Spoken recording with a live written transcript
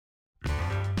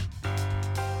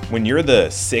When you're the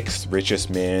sixth richest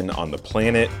man on the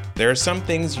planet, there are some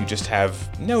things you just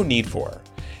have no need for.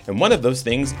 And one of those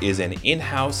things is an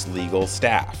in-house legal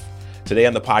staff. Today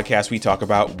on the podcast, we talk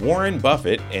about Warren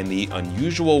Buffett and the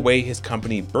unusual way his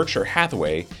company Berkshire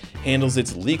Hathaway handles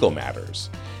its legal matters.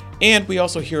 And we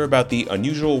also hear about the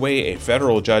unusual way a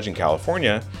federal judge in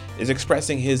California is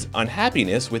expressing his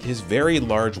unhappiness with his very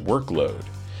large workload.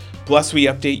 Plus, we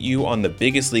update you on the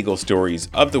biggest legal stories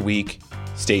of the week.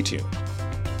 Stay tuned.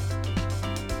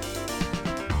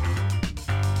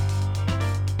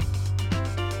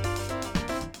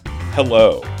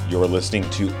 Hello, you're listening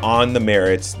to On the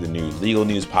Merits, the new legal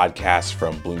news podcast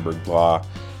from Bloomberg Law.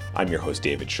 I'm your host,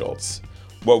 David Schultz.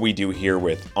 What we do here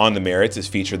with On the Merits is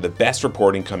feature the best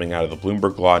reporting coming out of the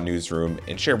Bloomberg Law newsroom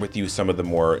and share with you some of the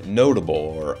more notable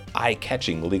or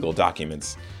eye-catching legal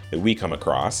documents that we come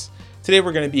across. Today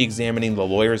we're going to be examining the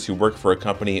lawyers who work for a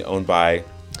company owned by,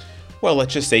 well,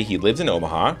 let's just say he lives in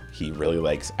Omaha, he really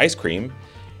likes ice cream,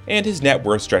 and his net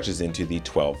worth stretches into the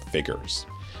 12 figures.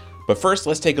 But first,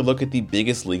 let's take a look at the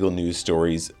biggest legal news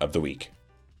stories of the week.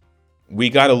 We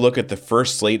got a look at the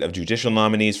first slate of judicial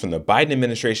nominees from the Biden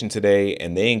administration today,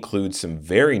 and they include some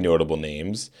very notable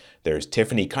names. There's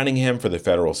Tiffany Cunningham for the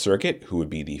Federal Circuit, who would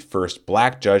be the first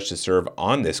black judge to serve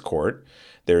on this court.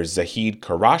 There's Zahid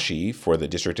Qureshi for the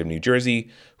District of New Jersey,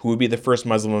 who would be the first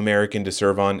Muslim American to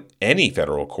serve on any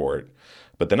federal court.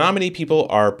 But the nominee people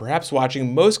are perhaps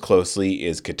watching most closely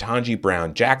is Ketanji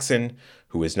Brown Jackson,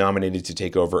 who is nominated to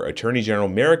take over Attorney General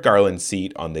Merrick Garland's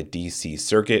seat on the D.C.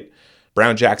 Circuit.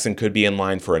 Brown Jackson could be in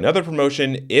line for another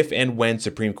promotion if and when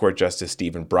Supreme Court Justice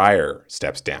Stephen Breyer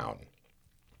steps down.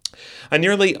 A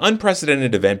nearly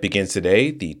unprecedented event begins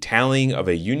today, the tallying of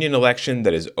a union election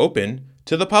that is open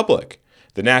to the public.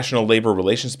 The National Labor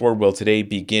Relations Board will today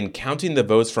begin counting the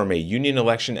votes from a union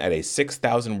election at a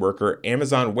 6,000-worker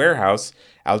Amazon warehouse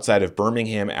outside of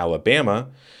Birmingham, Alabama.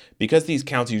 Because these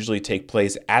counts usually take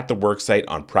place at the worksite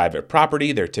on private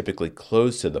property, they're typically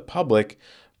closed to the public.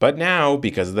 But now,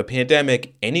 because of the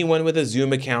pandemic, anyone with a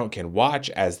Zoom account can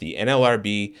watch as the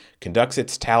NLRB conducts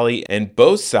its tally and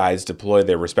both sides deploy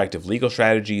their respective legal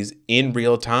strategies in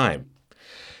real time.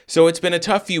 So it's been a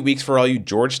tough few weeks for all you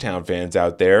Georgetown fans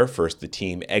out there. First, the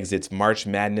team exits March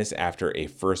Madness after a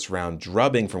first-round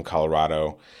drubbing from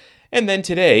Colorado. And then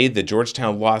today, the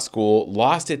Georgetown Law School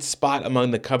lost its spot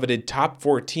among the coveted top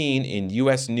 14 in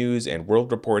U.S. News and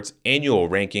World Report's annual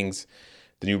rankings.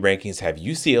 The new rankings have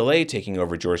UCLA taking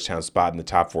over Georgetown's spot in the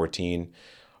top 14.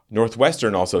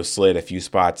 Northwestern also slid a few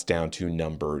spots down to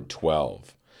number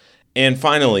 12. And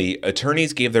finally,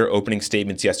 attorneys gave their opening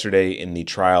statements yesterday in the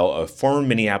trial of former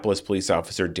Minneapolis police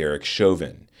officer Derek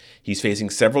Chauvin. He's facing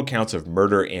several counts of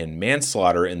murder and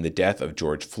manslaughter in the death of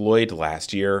George Floyd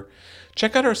last year.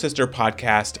 Check out our sister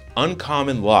podcast,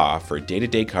 Uncommon Law, for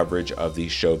day-to-day coverage of the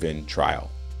Chauvin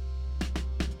trial.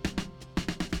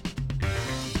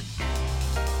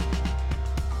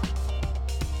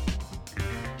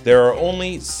 There are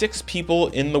only 6 people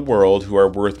in the world who are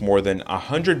worth more than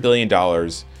 $100 billion,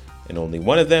 and only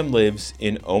one of them lives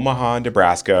in Omaha,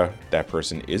 Nebraska. That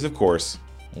person is, of course,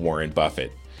 Warren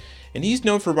Buffett. And he's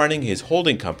known for running his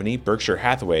holding company, Berkshire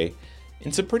Hathaway,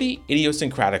 in some pretty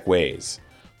idiosyncratic ways.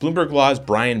 Bloomberg Law's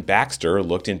Brian Baxter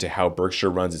looked into how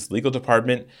Berkshire runs its legal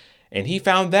department, and he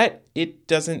found that it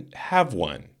doesn't have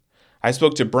one. I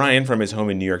spoke to Brian from his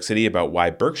home in New York City about why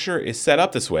Berkshire is set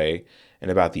up this way, and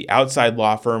about the outside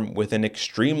law firm with an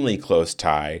extremely close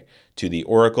tie to the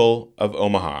Oracle of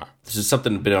Omaha. This is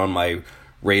something that's been on my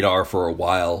radar for a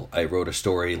while. I wrote a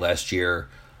story last year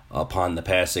upon the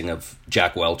passing of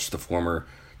Jack Welch, the former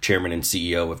chairman and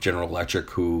CEO of General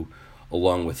Electric, who,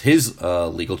 along with his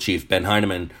legal chief, Ben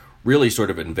Heineman, really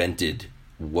sort of invented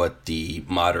what the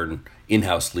modern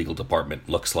in-house legal department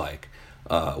looks like,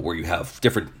 where you have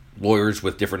different lawyers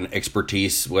with different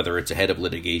expertise, whether it's a head of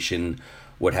litigation,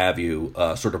 what have you,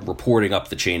 sort of reporting up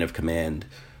the chain of command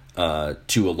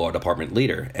to a law department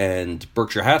leader. And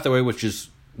Berkshire Hathaway, which is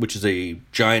a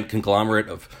giant conglomerate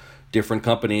of different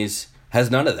companies, has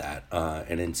none of that.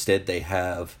 And instead they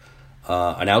have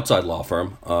an outside law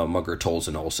firm, Munger, Tolles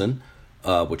 & Olson,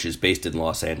 which is based in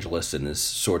Los Angeles and is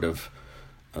sort of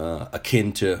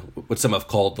akin to what some have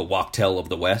called the Wachtell of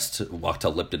the West.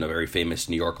 Wachtell Lipton, a very famous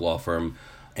New York law firm.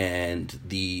 And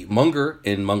the Munger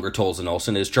in Munger, Tolles &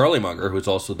 Olson is Charlie Munger, who's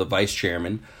also the vice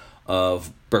chairman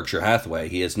of Berkshire Hathaway.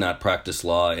 He has not practiced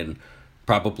law in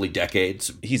probably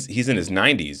decades. He's in his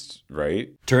 90s,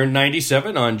 right? Turned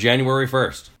 97 on January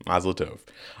 1st. Mazel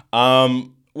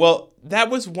tov. Well, that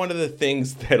was one of the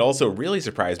things that also really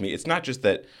surprised me. It's not just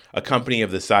that a company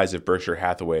of the size of Berkshire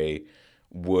Hathaway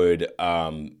would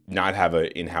not have an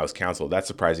in-house counsel. That's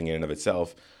surprising in and of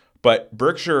itself. But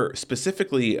Berkshire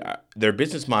specifically, their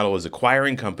business model is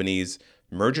acquiring companies.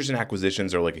 Mergers and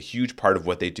acquisitions are like a huge part of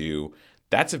what they do.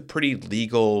 That's a pretty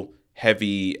legal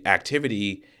heavy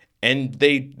activity, and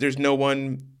there's no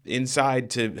one inside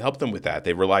to help them with that.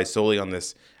 They rely solely on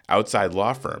this outside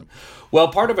law firm. Well,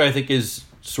 part of it, I think, is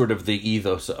sort of the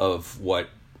ethos of what,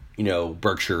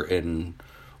 Berkshire and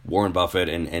Warren Buffett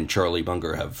and Charlie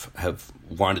Munger have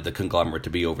wanted the conglomerate to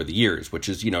be over the years, which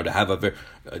is, to have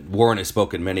Warren has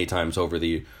spoken many times over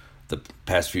the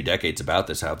past few decades about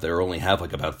this, how they only have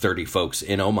like about 30 folks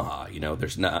in Omaha.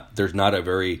 There's not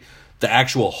the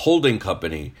actual holding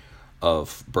company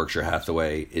of Berkshire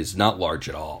Hathaway is not large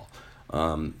at all.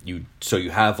 So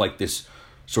you have like this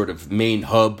sort of main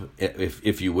hub,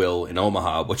 if you will, in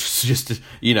Omaha, which is just,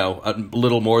 a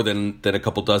little more than a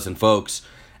couple dozen folks.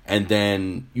 And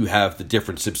then you have the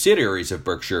different subsidiaries of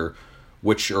Berkshire,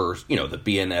 which are, the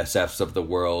BNSFs of the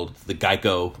world, the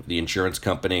Geico, the insurance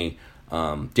company,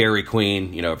 Dairy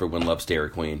Queen. Everyone loves Dairy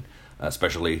Queen,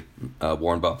 especially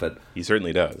Warren Buffett. He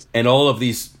certainly does. And all of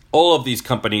these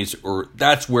companies,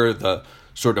 that's where the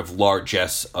sort of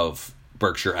largesse of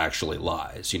Berkshire actually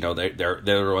lies. They're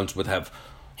the ones that have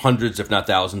hundreds, if not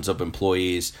thousands, of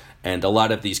employees, and a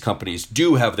lot of these companies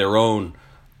do have their own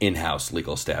in-house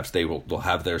legal staffs. They'll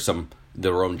have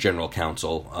their own general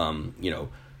counsel.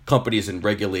 Companies in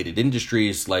regulated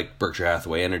industries like Berkshire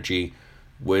Hathaway Energy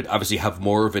would obviously have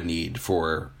more of a need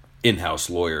for in-house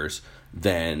lawyers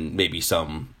than maybe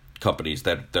some companies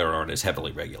that aren't as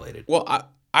heavily regulated. Well,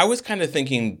 I was kind of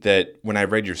thinking that when I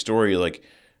read your story, like,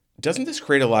 doesn't this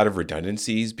create a lot of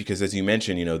redundancies? Because as you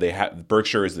mentioned,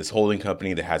 Berkshire is this holding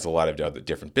company that has a lot of other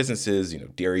different businesses,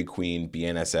 Dairy Queen,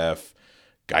 BNSF,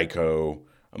 Geico,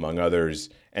 among others,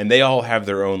 and they all have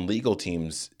their own legal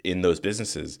teams in those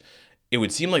businesses. It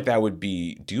would seem like that would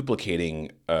be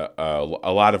duplicating a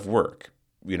lot of work.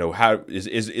 How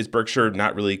is Berkshire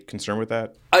not really concerned with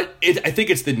that? I think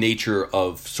it's the nature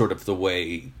of sort of the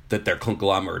way that their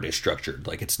conglomerate is structured.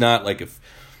 Like, it's not like if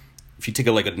you take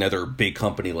another big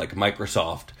company like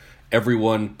Microsoft,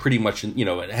 everyone pretty much,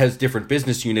 it has different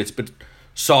business units, but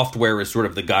software is sort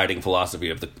of the guiding philosophy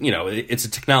of it's a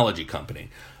technology company.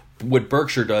 What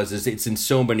Berkshire does is it's in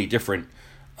so many different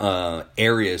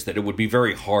areas that it would be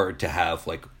very hard to have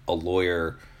like a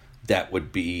lawyer that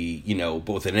would be,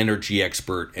 both an energy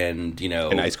expert and,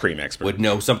 an ice cream expert, would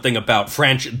know something about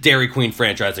Dairy Queen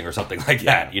franchising or something like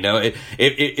that.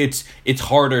 It's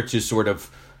harder to sort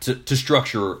of to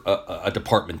structure a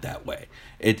department that way.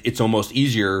 It's almost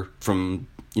easier from,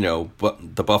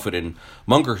 the Buffett and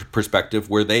Munger perspective,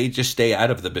 where they just stay out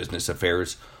of the business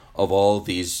affairs of all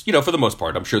these, for the most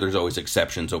part. I'm sure there's always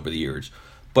exceptions over the years,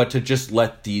 but to just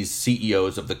let these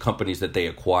CEOs of the companies that they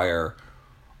acquire,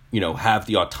 have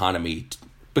the autonomy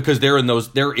because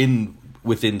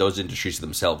within those industries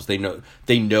themselves. They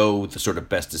know the sort of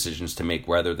best decisions to make,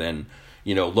 rather than,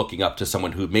 looking up to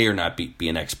someone who may or not be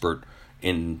an expert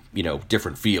in,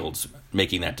 different fields,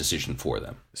 making that decision for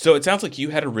them. So it sounds like you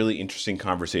had a really interesting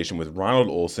conversation with Ronald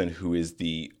Olson, who is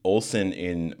the Olson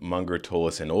in Munger,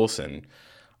 Tolles & Olson.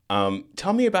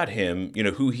 Tell me about him,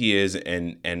 who he is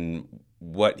and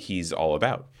what he's all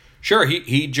about. Sure.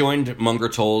 He joined Munger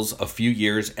Tolles a few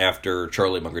years after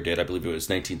Charlie Munger did. I believe it was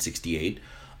 1968.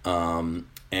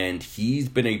 And he's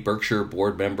been a Berkshire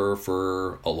board member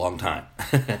for a long time.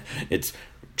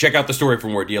 Check out the story for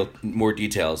more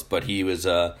details. But he's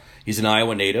an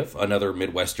Iowa native, another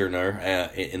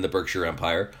Midwesterner in the Berkshire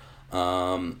Empire.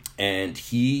 And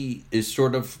he is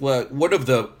sort of one of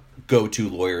the go-to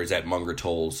lawyers at Munger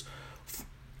Tolles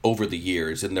over the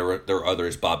years. And there are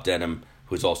others, Bob Denham,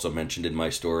 who's also mentioned in my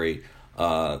story,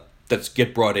 that's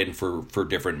get brought in for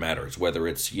different matters, whether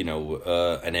it's,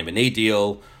 an M&A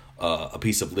deal, a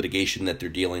piece of litigation that they're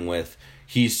dealing with.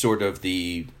 He's sort of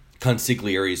the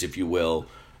consigliaries, if you will,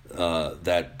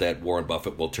 that Warren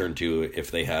Buffett will turn to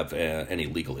if they have any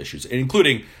legal issues,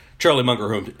 including Charlie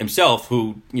Munger himself,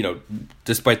 who,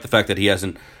 despite the fact that he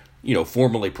hasn't,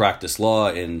 formally practiced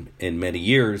law in many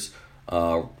years,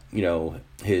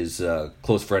 his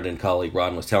close friend and colleague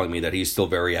Ron was telling me that he's still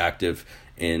very active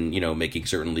in, making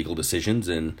certain legal decisions.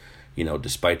 And,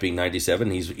 despite being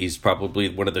 97, he's probably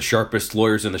one of the sharpest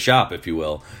lawyers in the shop, if you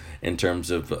will, in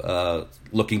terms of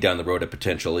looking down the road at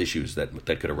potential issues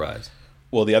that could arise.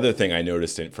 Well, the other thing I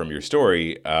noticed from your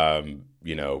story,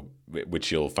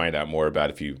 which you'll find out more about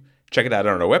if you check it out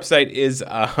on our website, is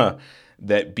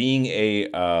that being a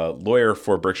lawyer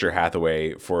for Berkshire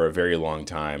Hathaway for a very long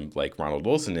time, like Ronald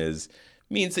Olson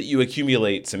means that you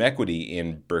accumulate some equity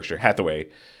in Berkshire Hathaway,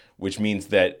 which means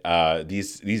that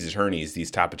these attorneys,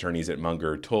 these top attorneys at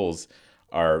Munger Tolles,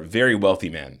 are very wealthy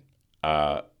men.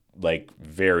 like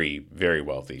very, very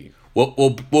wealthy.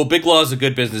 Well, Big Law is a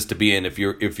good business to be in if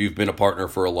you've been a partner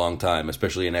for a long time,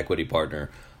 especially an equity partner.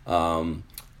 And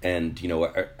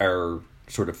our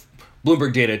sort of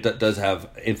Bloomberg data does have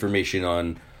information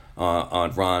on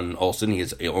Ron Olson.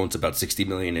 He owns about $60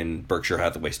 million in Berkshire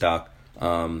Hathaway stock.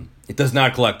 It does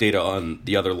not collect data on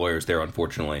the other lawyers there,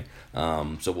 unfortunately.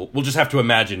 So we'll just have to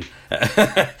imagine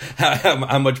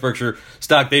how much Berkshire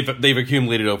stock they've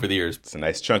accumulated over the years. It's a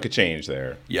nice chunk of change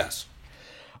there. Yes.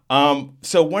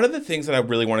 So one of the things that I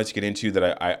really wanted to get into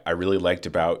that I really liked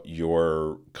about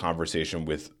your conversation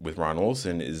with Ron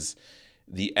Olson is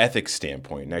the ethics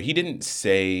standpoint. Now, he didn't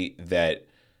say that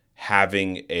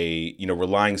having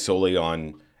relying solely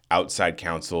on outside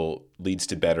counsel leads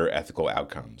to better ethical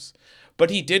outcomes. But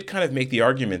he did kind of make the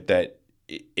argument that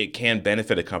it can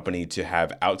benefit a company to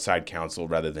have outside counsel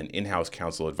rather than in-house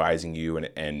counsel advising you,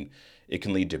 and it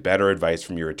can lead to better advice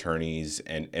from your attorneys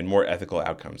and more ethical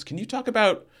outcomes. Can you talk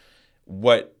about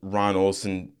what Ron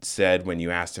Olson said when you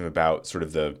asked him about sort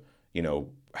of the,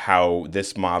 how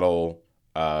this model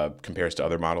compares to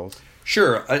other models?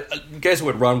 Sure. I guess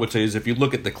what Ron would say is if you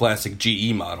look at the classic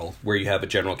GE model where you have a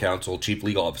general counsel, chief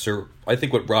legal officer, I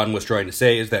think what Ron was trying to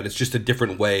say is that it's just a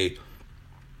different way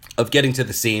of getting to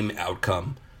the same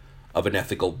outcome of an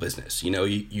ethical business.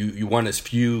 You want as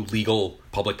few legal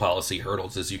public policy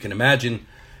hurdles as you can imagine.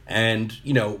 And,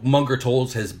 Munger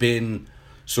Tolles has been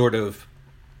sort of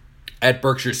at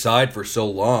Berkshire's side for so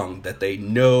long that they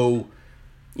know,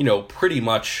 pretty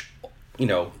much,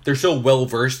 they're so well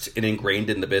versed and ingrained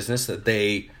in the business that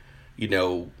they,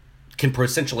 can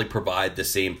essentially provide the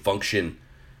same function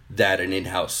that an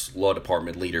in-house law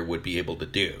department leader would be able to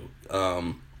do.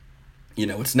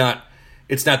 It's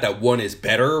not that one is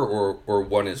better or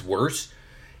one is worse.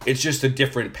 It's just a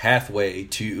different pathway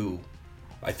to,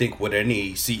 I think, what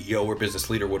any CEO or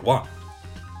business leader would want.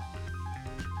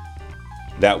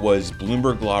 That was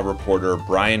Bloomberg Law reporter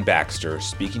Brian Baxter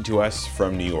speaking to us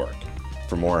from New York.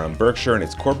 For more on Berkshire and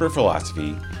its corporate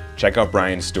philosophy, check out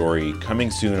Brian's story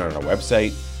coming soon on our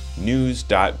website,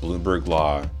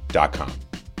 news.bloomberglaw.com.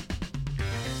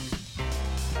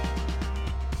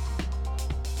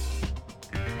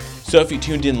 So if you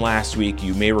tuned in last week,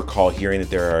 you may recall hearing that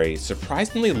there are a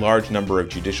surprisingly large number of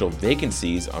judicial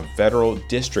vacancies on federal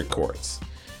district courts.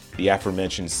 The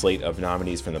aforementioned slate of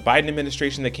nominees from the Biden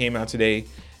administration that came out today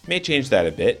may change that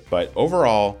a bit, but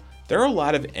overall, there are a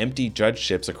lot of empty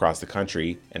judgeships across the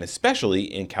country, and especially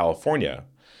in California.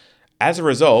 As a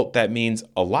result, that means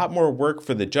a lot more work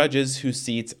for the judges whose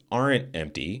seats aren't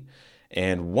empty,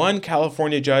 and one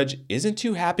California judge isn't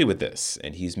too happy with this,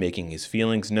 and he's making his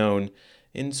feelings known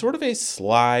in sort of a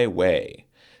sly way.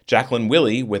 Jacqueline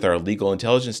Willey with our legal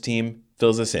intelligence team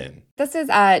fills us in. This is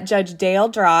Judge Dale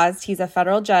Drozd. He's a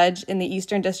federal judge in the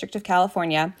Eastern District of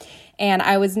California. And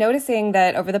I was noticing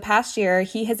that over the past year,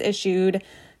 he has issued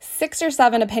 6 or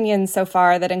 7 opinions so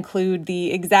far that include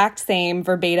the exact same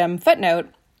verbatim footnote.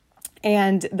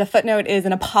 And the footnote is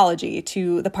an apology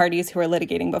to the parties who are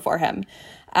litigating before him.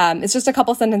 It's just a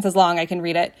couple sentences long. I can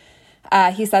read it.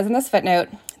 He says in this footnote,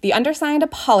 "The undersigned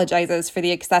apologizes for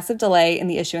the excessive delay in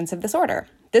the issuance of this order.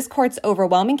 This court's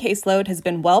overwhelming caseload has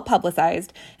been well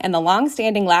publicized, and the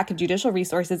long-standing lack of judicial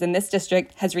resources in this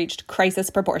district has reached crisis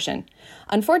proportion.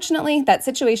 Unfortunately, that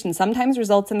situation sometimes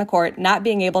results in the court not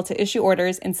being able to issue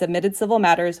orders in submitted civil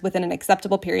matters within an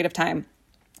acceptable period of time.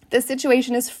 This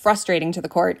situation is frustrating to the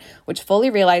court, which fully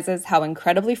realizes how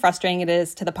incredibly frustrating it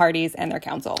is to the parties and their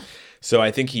counsel." So I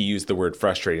think he used the word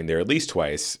frustrating there at least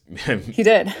twice. He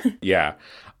did. Yeah.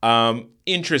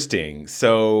 Interesting.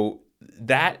 So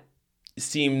that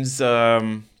seems,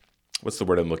 what's the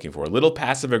word I'm looking for? A little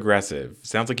passive aggressive.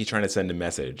 Sounds like he's trying to send a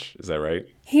message. Is that right?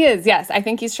 He is, yes. I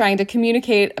think he's trying to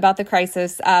communicate about the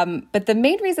crisis. But the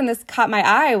main reason this caught my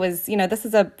eye was, this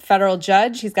is a federal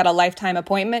judge. He's got a lifetime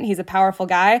appointment. He's a powerful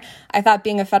guy. I thought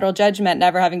being a federal judge meant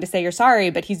never having to say you're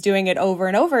sorry, but he's doing it over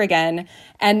and over again.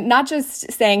 And not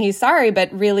just saying he's sorry, but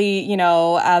really,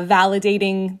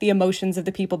 validating the emotions of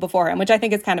the people before him, which I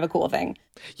think is kind of a cool thing.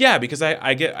 Yeah, because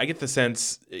I get the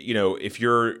sense, if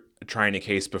you're trying a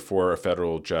case before a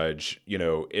federal judge,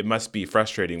 it must be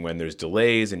frustrating when there's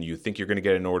delays and you think you're going to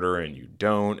get an order and you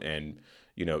don't. And,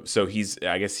 so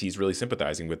I guess he's really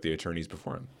sympathizing with the attorneys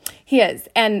before him. He is.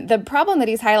 And the problem that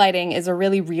he's highlighting is a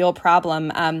really real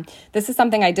problem. This is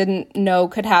something I didn't know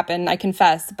could happen, I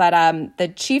confess. But the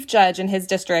chief judge in his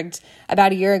district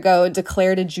about a year ago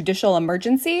declared a judicial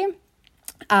emergency,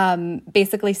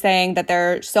 basically saying that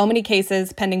there are so many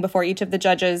cases pending before each of the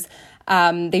judges.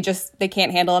 They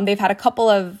can't handle them. They've had a couple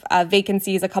of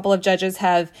vacancies. A couple of judges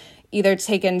have either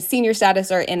taken senior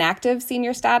status or inactive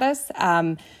senior status.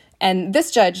 And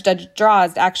this judge, Judge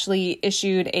Drozd, actually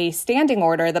issued a standing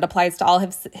order that applies to all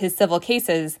his civil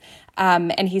cases.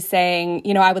 And he's saying,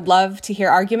 I would love to hear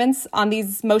arguments on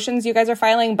these motions you guys are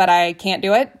filing, but I can't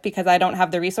do it because I don't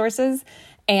have the resources.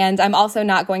 And I'm also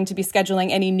not going to be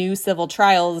scheduling any new civil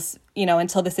trials,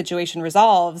 until the situation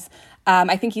resolves.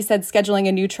 I think he said scheduling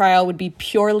a new trial would be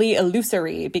purely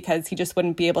illusory because he just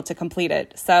wouldn't be able to complete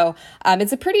it. So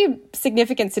it's a pretty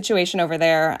significant situation over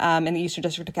there in the Eastern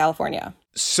District of California.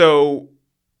 So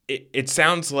it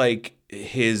sounds like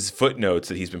his footnotes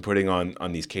that he's been putting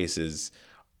on these cases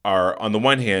are, on the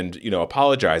one hand,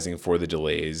 apologizing for the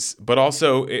delays, but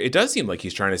also it does seem like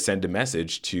he's trying to send a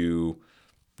message to,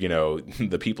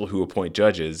 the people who appoint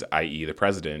judges, i.e. the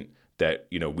president, that,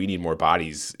 we need more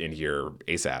bodies in here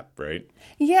ASAP, right?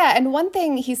 Yeah, and one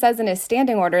thing he says in his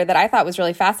standing order that I thought was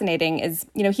really fascinating is,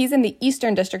 he's in the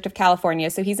Eastern District of California,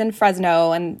 so he's in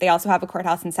Fresno, and they also have a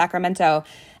courthouse in Sacramento.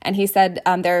 And he said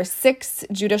there are 6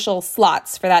 judicial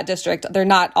slots for that district. They're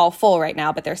not all full right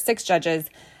now, but there are 6 judges.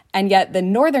 And yet the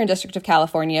Northern District of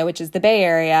California, which is the Bay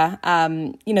Area,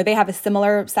 they have a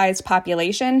similar sized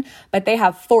population, but they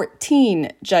have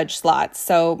 14 judge slots,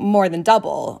 so more than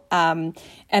double.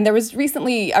 And there was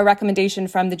recently a recommendation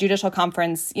from the Judicial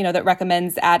Conference, that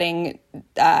recommends adding,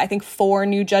 4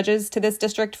 new judges to this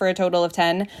district for a total of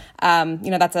 10.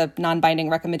 That's a non-binding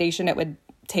recommendation. It would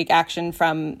take action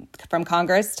from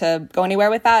Congress to go anywhere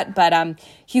with that. But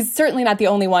he's certainly not the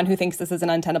only one who thinks this is an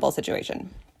untenable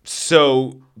situation.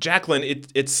 So, Jacqueline,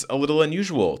 it's a little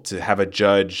unusual to have a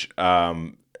judge,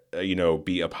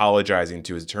 be apologizing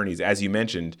to his attorneys. As you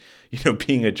mentioned,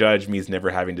 being a judge means never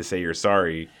having to say you're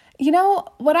sorry.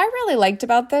 What I really liked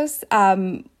about this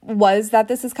was that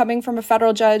this is coming from a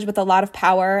federal judge with a lot of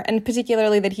power, and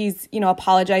particularly that he's,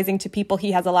 apologizing to people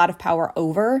he has a lot of power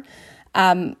over.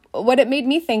 What it made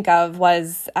me think of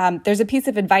was there's a piece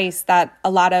of advice that a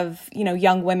lot of,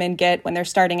 young women get when they're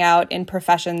starting out in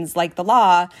professions like the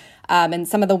law. And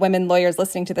some of the women lawyers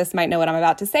listening to this might know what I'm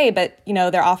about to say, but,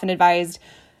 they're often advised,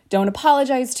 don't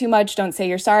apologize too much. Don't say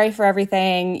you're sorry for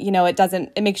everything.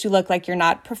 It makes you look like you're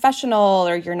not professional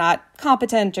or you're not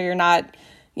competent or you're not,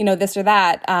 this or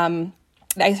that.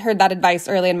 I heard that advice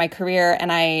early in my career,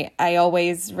 and I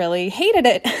always really hated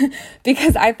it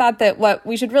because I thought that what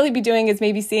we should really be doing is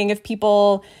maybe seeing if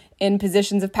people in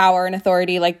positions of power and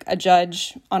authority, like a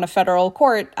judge on a federal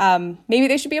court, maybe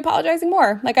they should be apologizing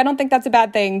more. Like, I don't think that's a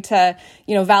bad thing to,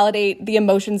 validate the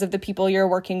emotions of the people you're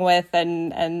working with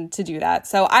and to do that.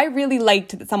 So I really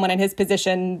liked that someone in his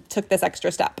position took this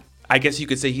extra step. I guess you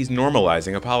could say he's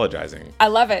normalizing apologizing. I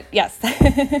love it. Yes.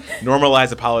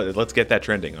 Normalize apology. Let's get that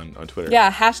trending on Twitter.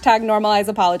 Yeah. #normalize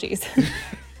apologies.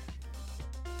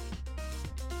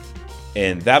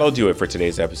 And that'll do it for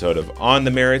today's episode of On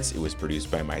the Merits. It was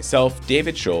produced by myself,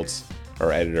 David Schultz.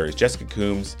 Our editor is Jessica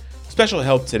Coombs. Special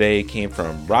help today came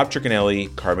from Rob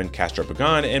Tricanelli, Carmen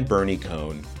Castro-Pagan, and Bernie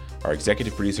Cohn. Our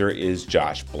executive producer is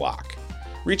Josh Block.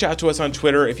 Reach out to us on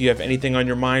Twitter if you have anything on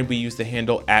your mind. We use the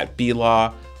handle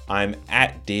 @BLaw. I'm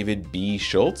 @David B.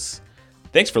 Schultz.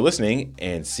 Thanks for listening,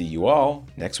 and see you all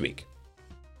next week.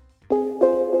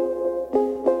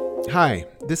 Hi,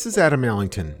 this is Adam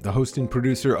Allington, the host and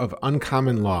producer of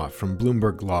Uncommon Law from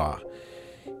Bloomberg Law.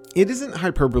 It isn't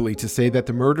hyperbole to say that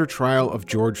the murder trial of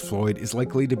George Floyd is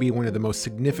likely to be one of the most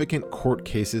significant court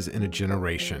cases in a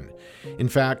generation. In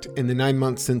fact, in the 9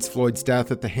 months since Floyd's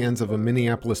death at the hands of a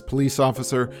Minneapolis police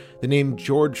officer, the name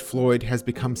George Floyd has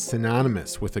become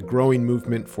synonymous with a growing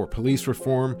movement for police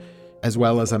reform, as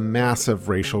well as a massive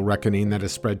racial reckoning that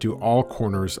has spread to all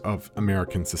corners of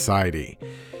American society.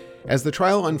 As the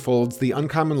trial unfolds, the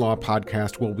Uncommon Law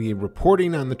podcast will be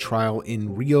reporting on the trial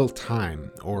in real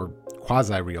time, or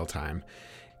quasi-real time.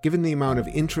 Given the amount of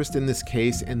interest in this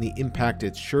case and the impact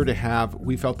it's sure to have,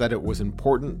 we felt that it was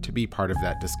important to be part of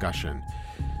that discussion.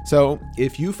 So,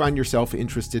 if you find yourself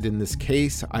interested in this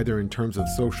case, either in terms of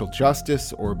social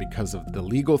justice or because of the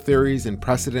legal theories and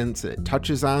precedents it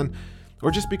touches on,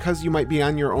 or just because you might be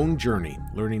on your own journey,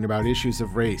 learning about issues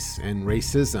of race and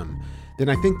racism, then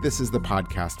I think this is the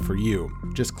podcast for you.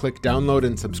 Just click download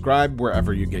and subscribe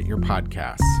wherever you get your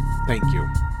podcasts. Thank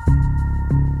you.